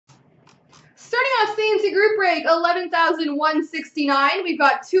Starting off CNC group break, 11,169. We've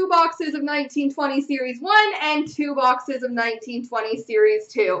got 2 boxes of 1920 Series 1 and 2 boxes of 1920 Series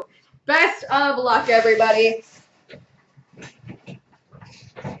 2. Best of luck, everybody.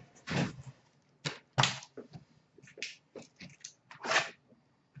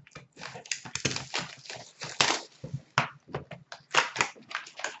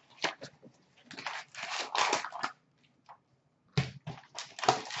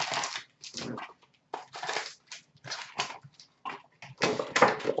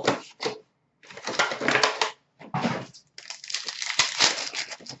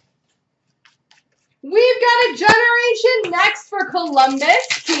 We've got a generation next for Columbus,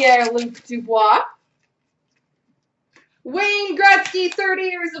 Pierre-Luc Dubois. Wayne Gretzky, 30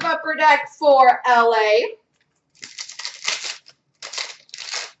 years of Upper Deck for LA.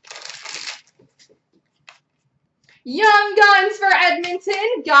 Young Guns for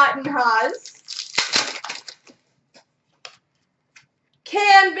Edmonton, Gottenhaus.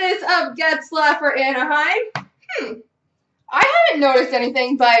 Canvas of Getzlaf for Anaheim. I haven't noticed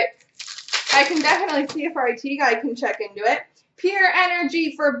anything, but I can definitely see if our IT guy can check into it. Pure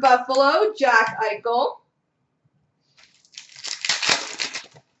Energy for Buffalo, Jack Eichel.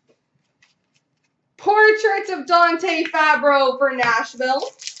 Portraits of Dante Fabro for Nashville.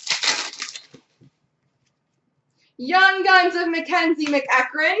 Young Guns of Mackenzie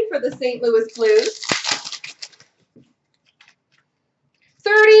McEachran for the St. Louis Blues.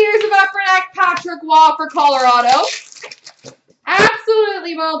 30 years of Upper Deck, Patrick Waugh for Colorado.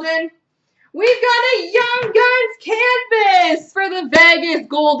 Absolutely well done. We've got a Young Guns canvas for the Vegas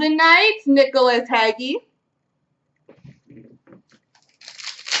Golden Knights, Nicholas Hagee.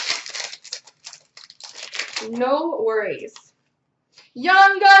 No worries.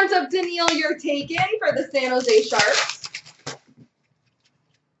 Young Guns of Daniil Yurtakin for the San Jose Sharks.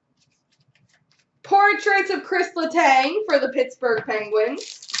 Portraits of Chris Letang for the Pittsburgh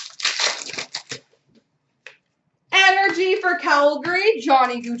Penguins. Energy for Calgary,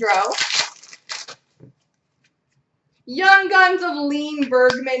 Johnny Gaudreau. Young Guns of Lean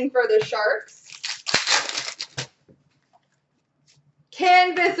Bergman for the Sharks.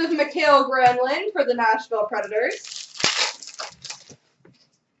 Canvas of Mikhail Granlund for the Nashville Predators.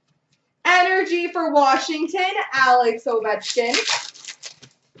 Energy for Washington, Alex Ovechkin.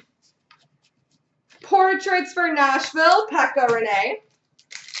 Portraits for Nashville, Pekka Rinne.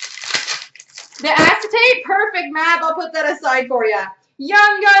 The acetate, perfect, Matt. I'll put that aside for you.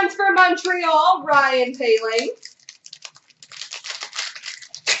 Young Guns for Montreal, Ryan Poehling.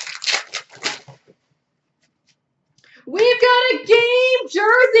 We've got a game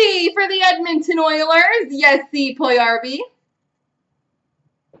jersey for the Edmonton Oilers, Jesse Puljujarvi.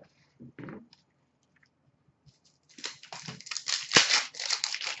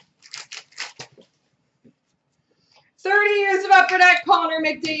 $30 years of Upper Deck, Connor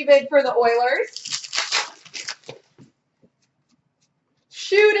McDavid for the Oilers.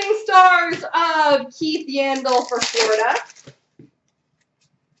 Shooting Stars of Keith Yandle for Florida.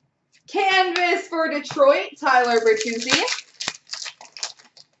 Canvas for Detroit, Tyler Bertuzzi.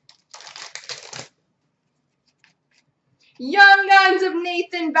 Young Guns of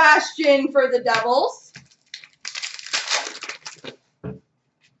Nathan Bastian for the Devils.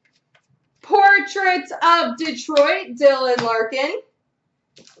 Portraits of Detroit, Dylan Larkin.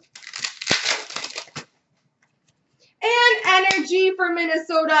 And Energy for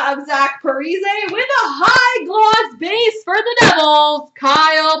Minnesota of Zach Parise with a high gloss base for the Devils,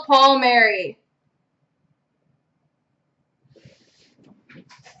 Kyle Palmieri.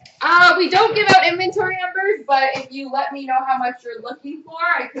 We don't give out inventory numbers, but if you let me know how much you're looking for,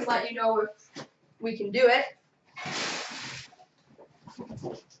 I can let you know if we can do it.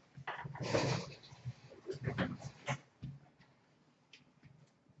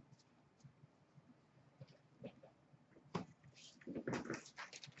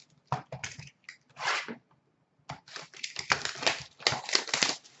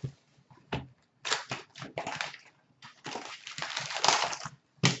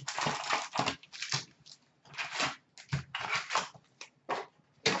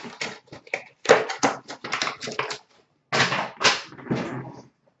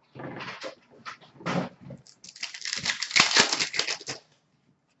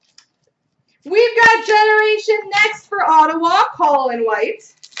 We've got generation next for Ottawa, Colin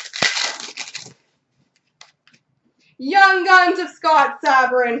White. Young Guns of Scott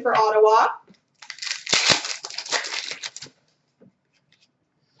Sabourin for Ottawa.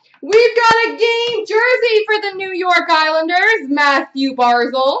 We've got a game jersey for the New York Islanders, Matthew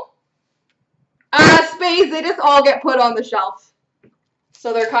Barzal. Space, they just all get put on the shelf.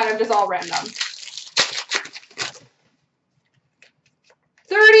 So they're kind of just all random.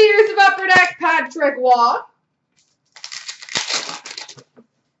 Patrick Waugh.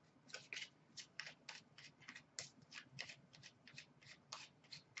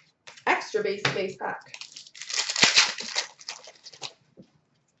 Extra base pack.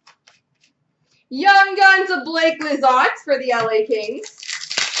 Young Guns of Blake Lizotte for the LA Kings.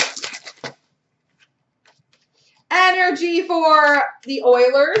 Energy for the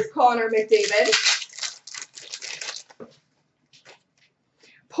Oilers, Connor McDavid.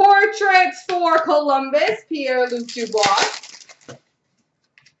 Portraits for Columbus, Pierre-Luc Dubois.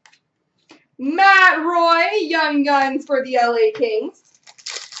 Matt Roy, Young Guns for the LA Kings.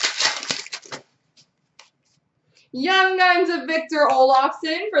 Young Guns of Victor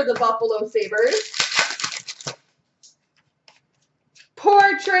Olofsson for the Buffalo Sabres.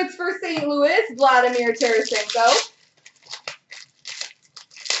 Portraits for St. Louis, Vladimir Tarasenko.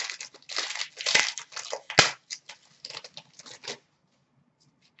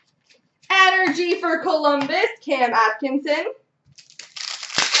 Energy for Columbus, Cam Atkinson.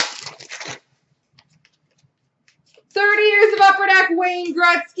 30 years of Upper Deck, Wayne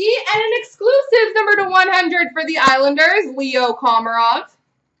Gretzky. And an exclusive number to 100 for the Islanders, Leo Komarov.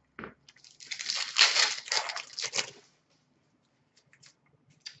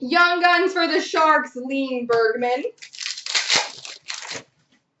 Young Guns for the Sharks, Lean Bergman.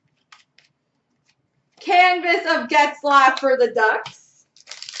 Canvas of Getzlaf for the Ducks.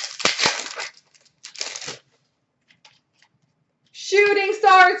 Shooting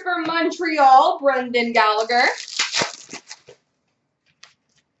Stars for Montreal, Brendan Gallagher.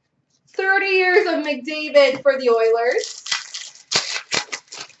 30 years of McDavid for the Oilers.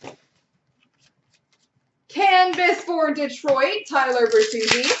 Canvas for Detroit, Tyler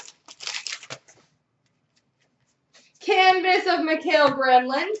Bertuzzi. Canvas of Mikhail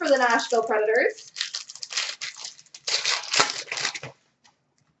Granlund for the Nashville Predators.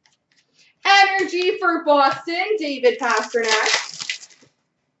 Energy for Boston, David Pastrnak.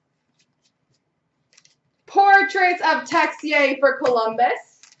 Portraits of Texier for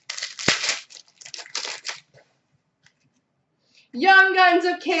Columbus. Young Guns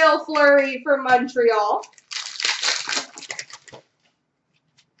of Cale Fleury for Montreal.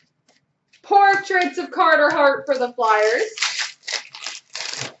 Portraits of Carter Hart for the Flyers.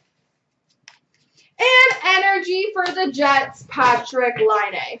 And energy for the Jets, Patrick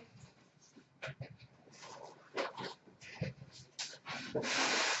Laine.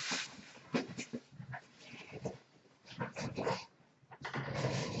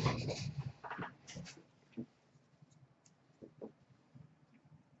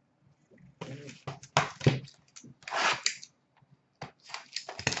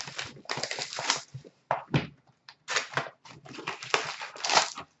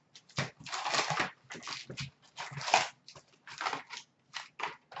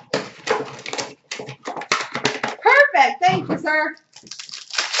 Thank you, sir.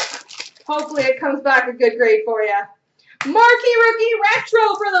 Hopefully it comes back a good grade for you. Marquee Rookie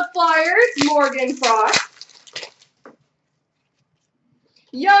Retro for the Flyers, Morgan Frost.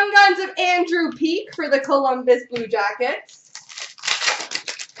 Young Guns of Andrew Peeke for the Columbus Blue Jackets.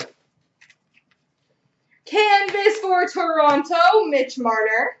 Canvas for Toronto, Mitch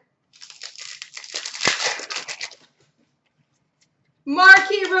Marner.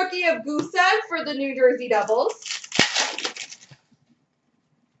 Marquee Rookie of Gusev for the New Jersey Devils.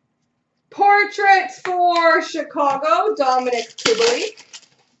 Portraits for Chicago, Dominic Kubalik.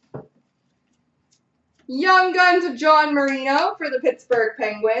 Young Guns of John Marino for the Pittsburgh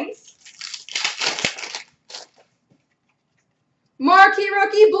Penguins. Marquee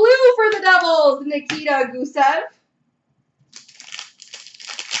Rookie Blue for the Devils, Nikita Gusev.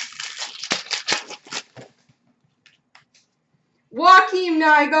 Joakim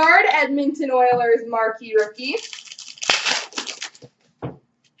Nygard, Edmonton Oilers Marquee Rookie.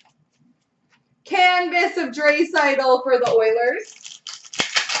 Canvas of Draisaitl for the Oilers.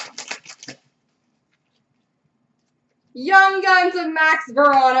 Young Guns of Max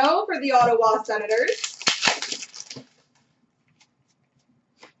Verano for the Ottawa Senators.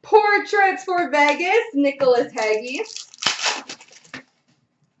 Portraits for Vegas, Nicholas Hagee.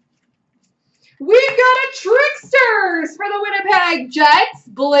 We've got a Tricksters for the Winnipeg Jets,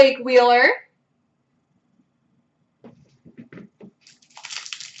 Blake Wheeler.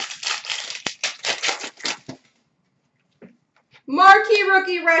 Marquee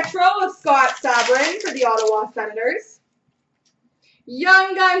Rookie Retro of Scott Sabrin for the Ottawa Senators.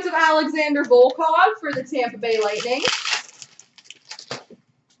 Young Guns of Alexander Volkov for the Tampa Bay Lightning.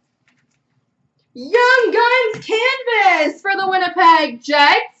 Young Guns Canvas for the Winnipeg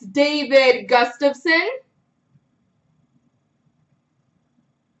Jets, David Gustafson.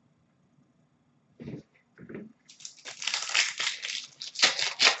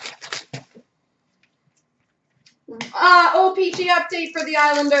 OPG update for the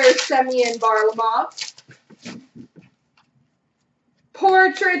Islanders, Semyon Varlamov.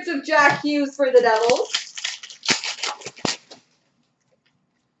 Portraits of Jack Hughes for the Devils.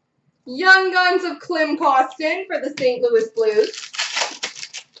 Young Guns of Klim Kostin for the St. Louis Blues.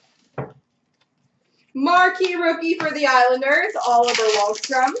 Marquee rookie for the Islanders, Oliver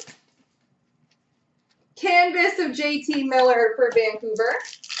Wahlstrom. Canvas of JT Miller for Vancouver.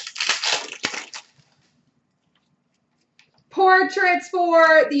 Portraits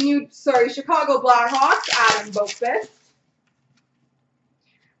for the Chicago Blackhawks, Adam Boqvist.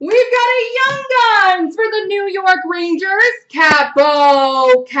 We've got a Young Guns for the New York Rangers,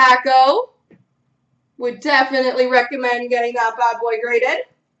 Capo Caco. Would definitely recommend getting that bad boy graded.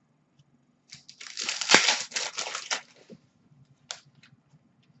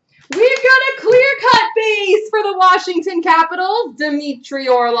 We've got a clear-cut base for the Washington Capitals, Dmitry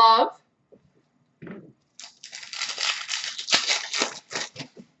Orlov.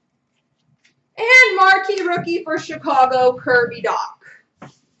 And marquee rookie for Chicago, Kirby Dach.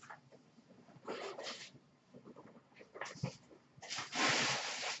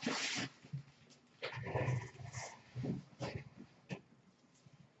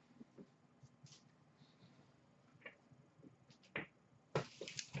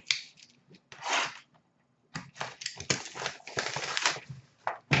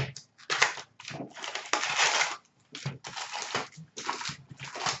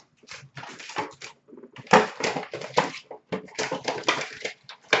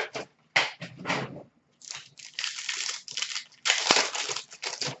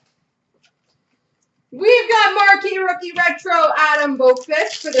 We've got marquee rookie retro Adam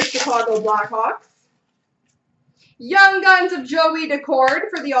Boqvist for the Chicago Blackhawks. Young Guns of Joey Decord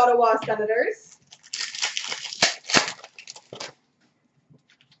for the Ottawa Senators.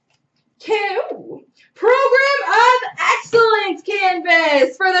 Program of Excellence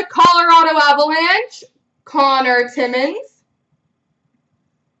canvas for the Colorado Avalanche, Connor Timmins.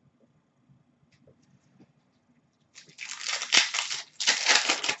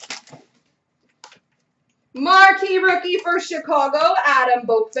 Marquee rookie for Chicago, Adam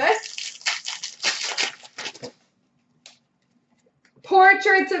Boqvist.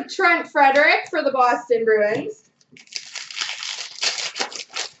 Portraits of Trent Frederick for the Boston Bruins.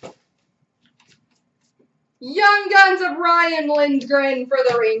 Young Guns of Ryan Lindgren for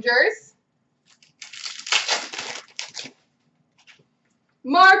the Rangers.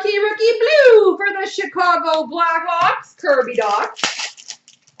 Marquee rookie blue for the Chicago Blackhawks, Kirby Dach.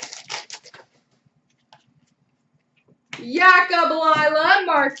 Jakob Lila,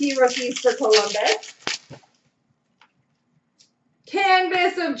 marquee rookies for Columbus.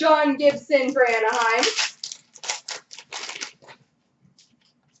 Canvas of John Gibson for Anaheim.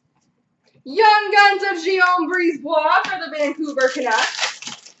 Young Guns of Guillaume Brisebois for the Vancouver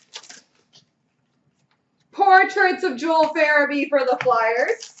Canucks. Portraits of Joel Farabee for the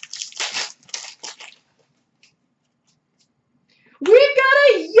Flyers. We've got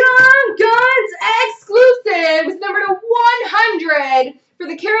a Young Guns exclusives, number to 100 for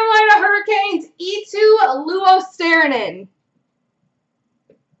the Carolina Hurricanes, Eetu Luostarinen.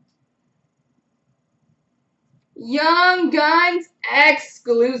 Young Guns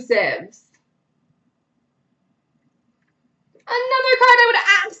exclusives. Another card I would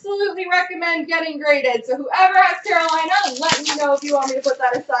absolutely recommend getting graded. So whoever has Carolina, let me know if you want me to put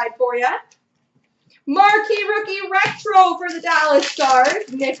that aside for you. Marquee rookie retro for the Dallas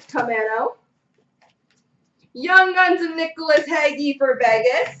Stars, Nick Camano. Young Guns of Nicholas Hagee for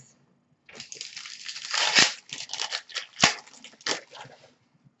Vegas.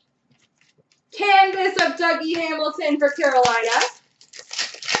 Canvas of Dougie Hamilton for Carolina.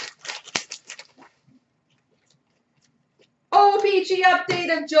 OPG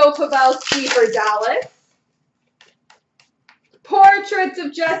update of Joe Pavelski for Dallas. Portraits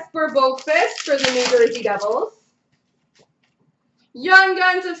of Jesper Boqvist for the New Jersey Devils. Young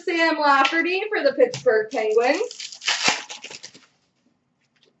Guns of Sam Lafferty for the Pittsburgh Penguins.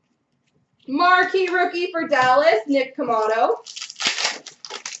 Marquee rookie for Dallas, Nick Camano.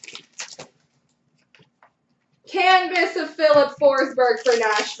 Canvas of Philip Forsberg for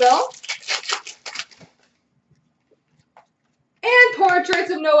Nashville. And portraits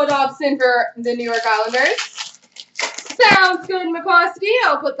of Noah Dobson for the New York Islanders. Sounds good, McCloskey.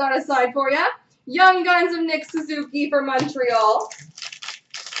 I'll put that aside for you. Young Guns of Nick Suzuki for Montreal.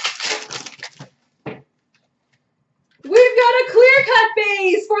 We've got a clear-cut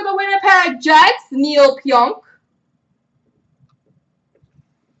base for the Winnipeg Jets, Neil Pionk.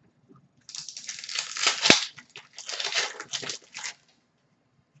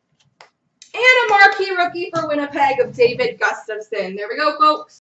 And a marquee rookie for Winnipeg of David Gustafson. There we go, folks.